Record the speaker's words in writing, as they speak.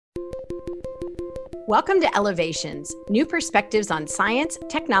Welcome to Elevations, new perspectives on science,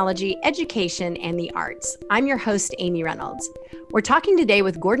 technology, education, and the arts. I'm your host, Amy Reynolds. We're talking today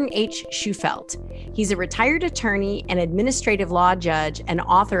with Gordon H. Shufelt. He's a retired attorney and administrative law judge and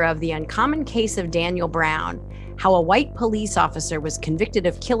author of The Uncommon Case of Daniel Brown, How a White Police Officer Was Convicted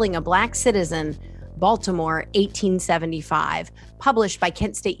of Killing a Black Citizen, Baltimore, 1875, published by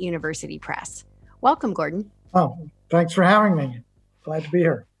Kent State University Press. Welcome, Gordon. Oh, thanks for having me. Glad to be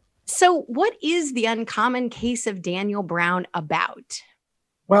here. So what is The Uncommon Case of Daniel Brown about?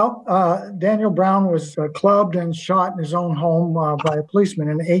 Well, Daniel Brown was clubbed and shot in his own home by a policeman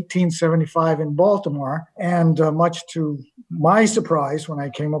in 1875 in Baltimore. And much to my surprise, when I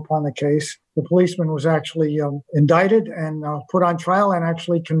came upon the case, the policeman was actually indicted and put on trial and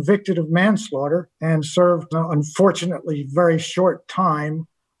actually convicted of manslaughter and served, unfortunately, very short time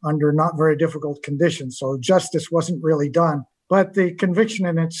under not very difficult conditions. So justice wasn't really done. But the conviction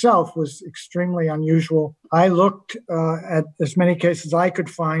in itself was extremely unusual. I looked at as many cases as I could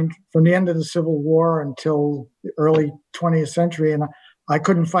find from the end of the Civil War until the early 20th century, and I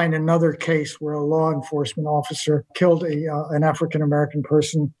couldn't find another case where a law enforcement officer killed an African-American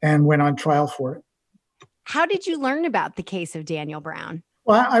person and went on trial for it. How did you learn about the case of Daniel Brown?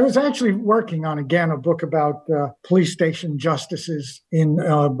 Well, I was actually working on, again, a book about police station justices in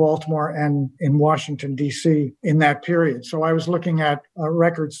Baltimore and in Washington, D.C. in that period. So I was looking at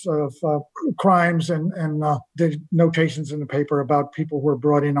records of crimes and the notations in the paper about people who were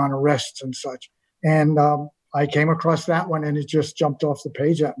brought in on arrests and such. And I came across that one, and it just jumped off the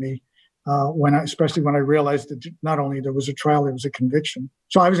page at me, especially when I realized that not only there was a trial, there was a conviction.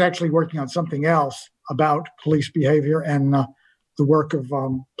 So I was actually working on something else about police behavior and the work of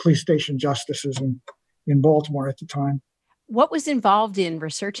police station justices in Baltimore at the time. What was involved in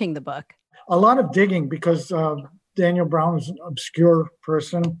researching the book? A lot of digging, because Daniel Brown was an obscure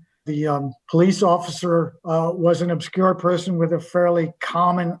person. The police officer was an obscure person with a fairly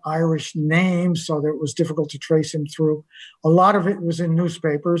common Irish name, so that it was difficult to trace him through. A lot of it was in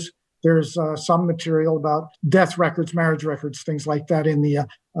newspapers. There's some material about death records, marriage records, things like that in the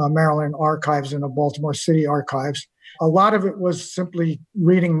Maryland archives and the Baltimore City archives. A lot of it was simply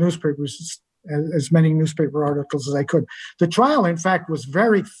reading newspapers, as many newspaper articles as I could. The trial, in fact, was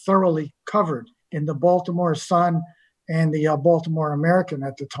very thoroughly covered in the Baltimore Sun and the Baltimore American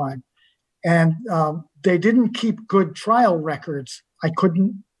at the time. And they didn't keep good trial records. I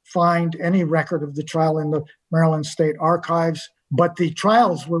couldn't find any record of the trial in the Maryland State Archives, but the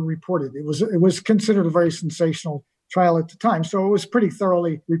trials were reported. It was considered a very sensational trial at the time. So it was pretty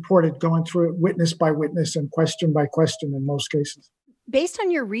thoroughly reported, going through it witness by witness and question by question in most cases. Based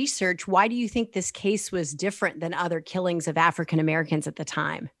on your research, why do you think this case was different than other killings of African Americans at the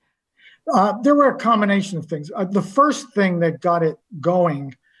time? There were a combination of things. The first thing that got it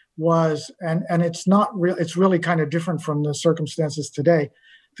going was, and it's not real, it's really kind of different from the circumstances today.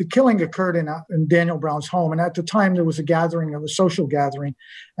 The killing occurred in Daniel Brown's home, and at the time there was a social gathering,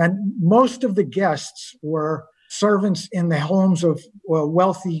 and most of the guests were servants in the homes of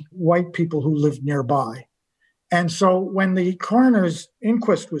wealthy white people who lived nearby. And so when the coroner's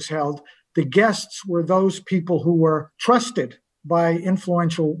inquest was held, the guests were those people who were trusted by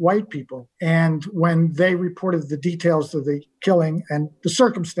influential white people. And when they reported the details of the killing, and the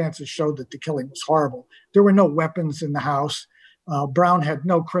circumstances showed that the killing was horrible. There were no weapons in the house. Brown had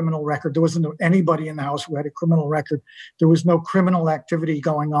no criminal record. There wasn't anybody in the house who had a criminal record. There was no criminal activity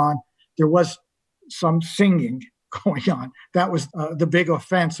going on. There was some singing going on. That was the big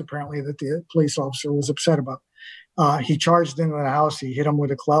offense, apparently, that the police officer was upset about. He charged into the house, he hit him with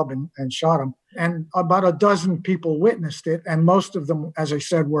a club and shot him. And about a dozen people witnessed it. And most of them, as I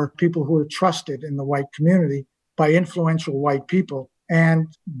said, were people who were trusted in the white community by influential white people. And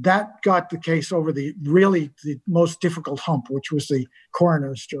that got the case over the most difficult hump, which was the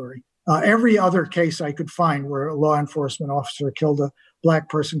coroner's jury. Every other case I could find where a law enforcement officer killed a Black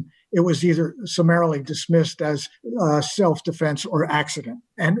person, it was either summarily dismissed as self-defense or accident,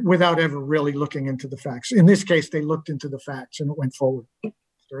 and without ever really looking into the facts. In this case, they looked into the facts and it went forward.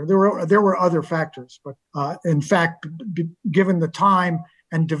 There were other factors, but in fact, given the time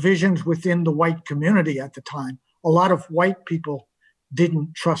and divisions within the white community at the time, a lot of white people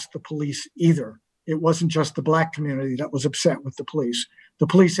didn't trust the police either. It wasn't just the Black community that was upset with the police. The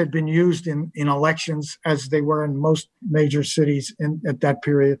police had been used in elections, as they were in most major cities at that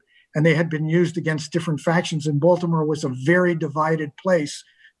period, and they had been used against different factions. And Baltimore was a very divided place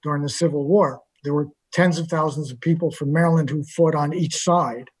during the Civil War. There were tens of thousands of people from Maryland who fought on each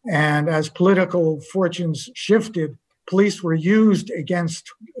side. And as political fortunes shifted, police were used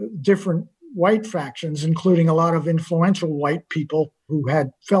against different white factions, including a lot of influential white people who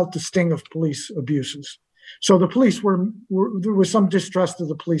had felt the sting of police abuses. So the police there was some distrust of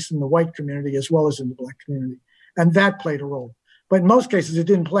the police in the white community as well as in the black community. And that played a role. But in most cases, it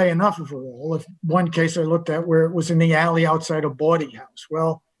didn't play enough of a role. If one case I looked at where it was in the alley outside a bawdy house.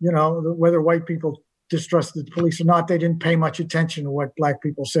 Well, whether white people distrusted the police or not, they didn't pay much attention to what black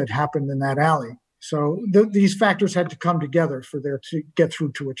people said happened in that alley. So these factors had to come together for there to get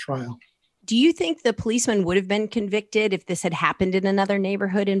through to a trial. Do you think the policeman would have been convicted if this had happened in another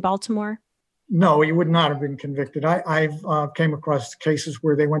neighborhood in Baltimore? No, he would not have been convicted. I've came across cases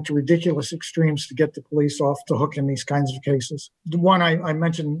where they went to ridiculous extremes to get the police off the hook in these kinds of cases. The one I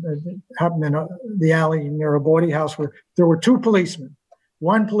mentioned happened in the alley near a bawdy house where there were two policemen.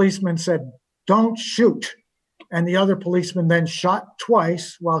 One policeman said, "Don't shoot." And the other policeman then shot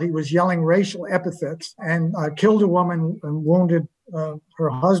twice while he was yelling racial epithets and killed a woman and wounded her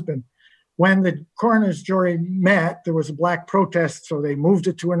husband. When the coroner's jury met, there was a black protest, so they moved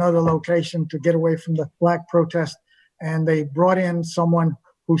it to another location to get away from the black protest. And they brought in someone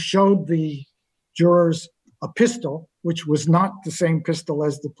who showed the jurors a pistol, which was not the same pistol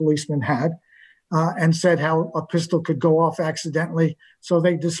as the policeman had, and said how a pistol could go off accidentally. So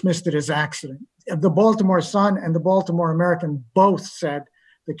they dismissed it as accident. The Baltimore Sun and the Baltimore American both said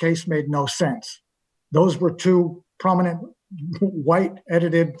the case made no sense. Those were two prominent white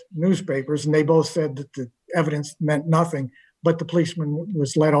edited newspapers, and they both said that the evidence meant nothing, but the policeman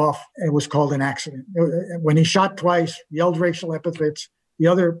was let off. It was called an accident. When he shot twice, yelled racial epithets, the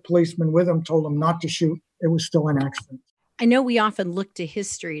other policeman with him told him not to shoot. It was still an accident. I know we often look to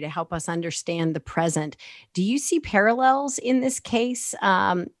history to help us understand the present. Do you see parallels in this case,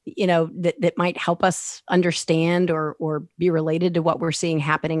 that might help us understand or be related to what we're seeing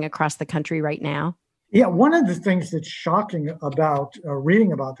happening across the country right now? Yeah, one of the things that's shocking about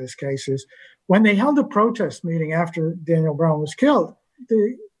reading about this case is when they held a protest meeting after Daniel Brown was killed,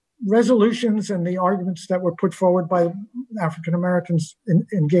 the resolutions and the arguments that were put forward by African Americans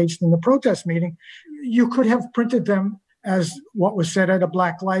engaged in the protest meeting, you could have printed them as what was said at a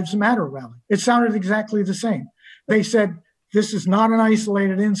Black Lives Matter rally. It sounded exactly the same. They said, this is not an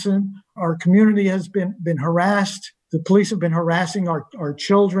isolated incident. Our community has been harassed. The police have been harassing our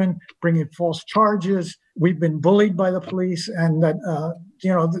children, bringing false charges. We've been bullied by the police, and that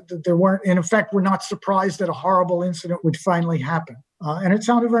there weren't. In effect, we're not surprised that a horrible incident would finally happen. And it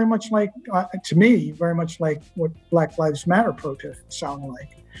sounded very much like, to me, very much like what Black Lives Matter protests sound like.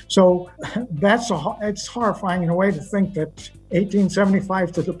 So it's horrifying in a way to think that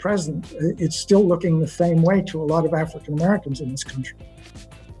 1875 to the present, it's still looking the same way to a lot of African Americans in this country.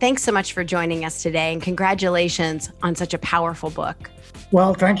 Thanks so much for joining us today, and congratulations on such a powerful book.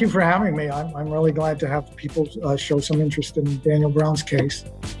 Well, thank you for having me. I'm really glad to have people show some interest in Daniel Brown's case.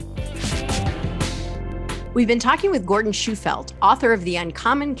 We've been talking with Gordon Shufelt, author of The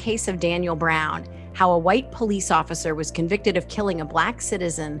Uncommon Case of Daniel Brown, How a White Police Officer Was Convicted of Killing a Black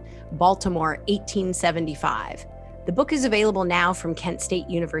Citizen, Baltimore, 1875. The book is available now from Kent State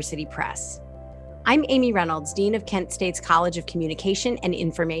University Press. I'm Amy Reynolds, Dean of Kent State's College of Communication and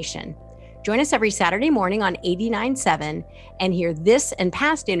Information. Join us every Saturday morning on 89.7 and hear this and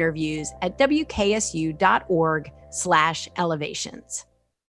past interviews at wksu.org/elevations.